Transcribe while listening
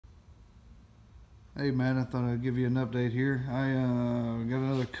Hey man, I thought I'd give you an update here. I got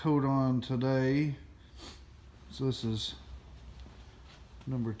another coat on today. So this is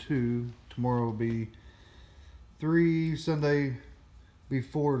number 2. Tomorrow will be 3, Sunday be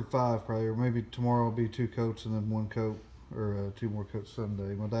 4 and 5 probably, or maybe tomorrow will be 2 coats and then 1 coat, or 2 more coats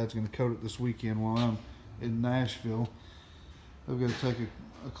Sunday. My dad's going to coat it this weekend while I'm in Nashville. I've got to take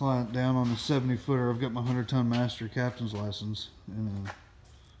a client down on a 70 footer. I've got my 100-ton master captain's license, and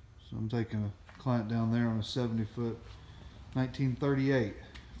so I'm taking a client down there on a 70-foot 1938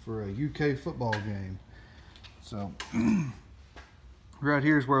 for a UK football game. So right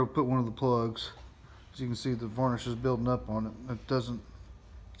here is where I put one of the plugs. As you can see, the varnish is building up on it.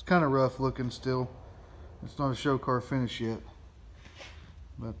 It's kind of rough looking still. It's not a show car finish yet,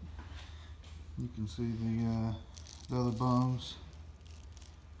 but you can see the other bungs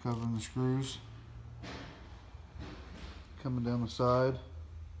covering the screws coming down the side.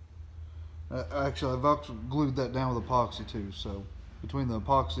 Actually, I've also glued that down with epoxy too. So between the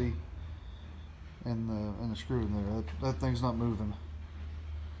epoxy and the screw in there, that thing's not moving.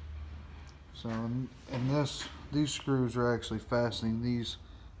 So these screws are actually fastening these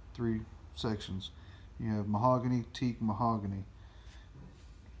 3 sections. You have mahogany, teak, mahogany.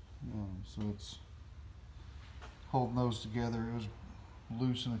 So it's holding those together. It was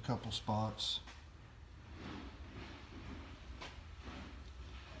loose in a couple spots.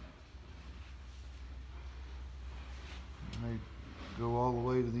 May go all the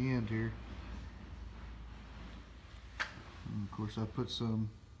way to the end here. And of course I put some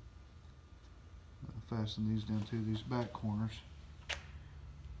fasten these down to these back corners.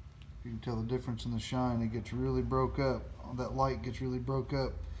 You can tell the difference in the shine. It gets really broke up. That light gets really broke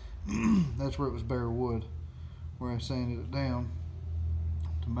up. That's where it was bare wood, where I sanded it down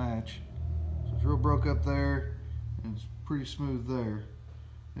to match. So it's real broke up there, and it's pretty smooth there.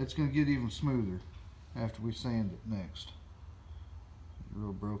 It's going to get even smoother after we sand it next.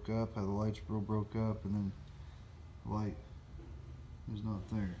 Real broke up, how the light's real broke up, and then the light is not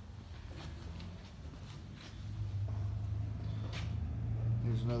there.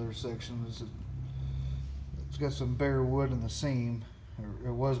 Here's another section. It's got some bare wood in the seam, or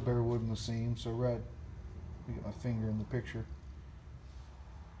it was bare wood in the seam. So right, you get my finger in the picture.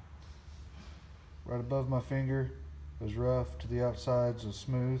 Right above my finger is rough, to the outsides is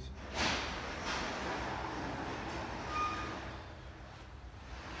smooth.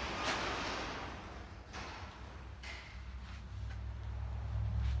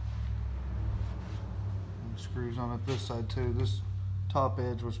 And screws on it this side too. This top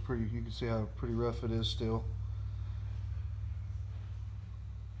edge was pretty, you can see how pretty rough it is still.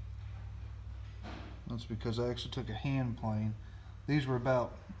 That's because I actually took a hand plane. These were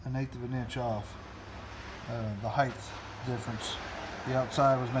about 1/8 of an inch off. The height difference. The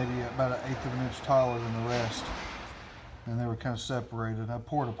outside was maybe about 1/8 of an inch taller than the rest, and they were kind of separated. I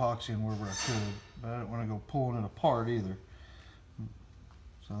poured epoxy in wherever I could, but I didn't want to go pulling it apart either.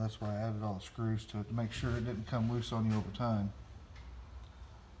 So that's why I added all the screws to it, to make sure it didn't come loose on you over time.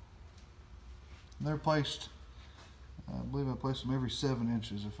 They're placed, I believe I placed them every 7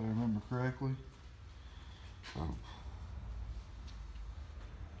 inches if I remember correctly. So,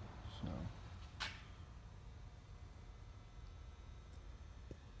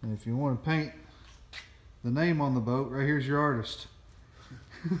 and if you want to paint the name on the boat, right here's your artist.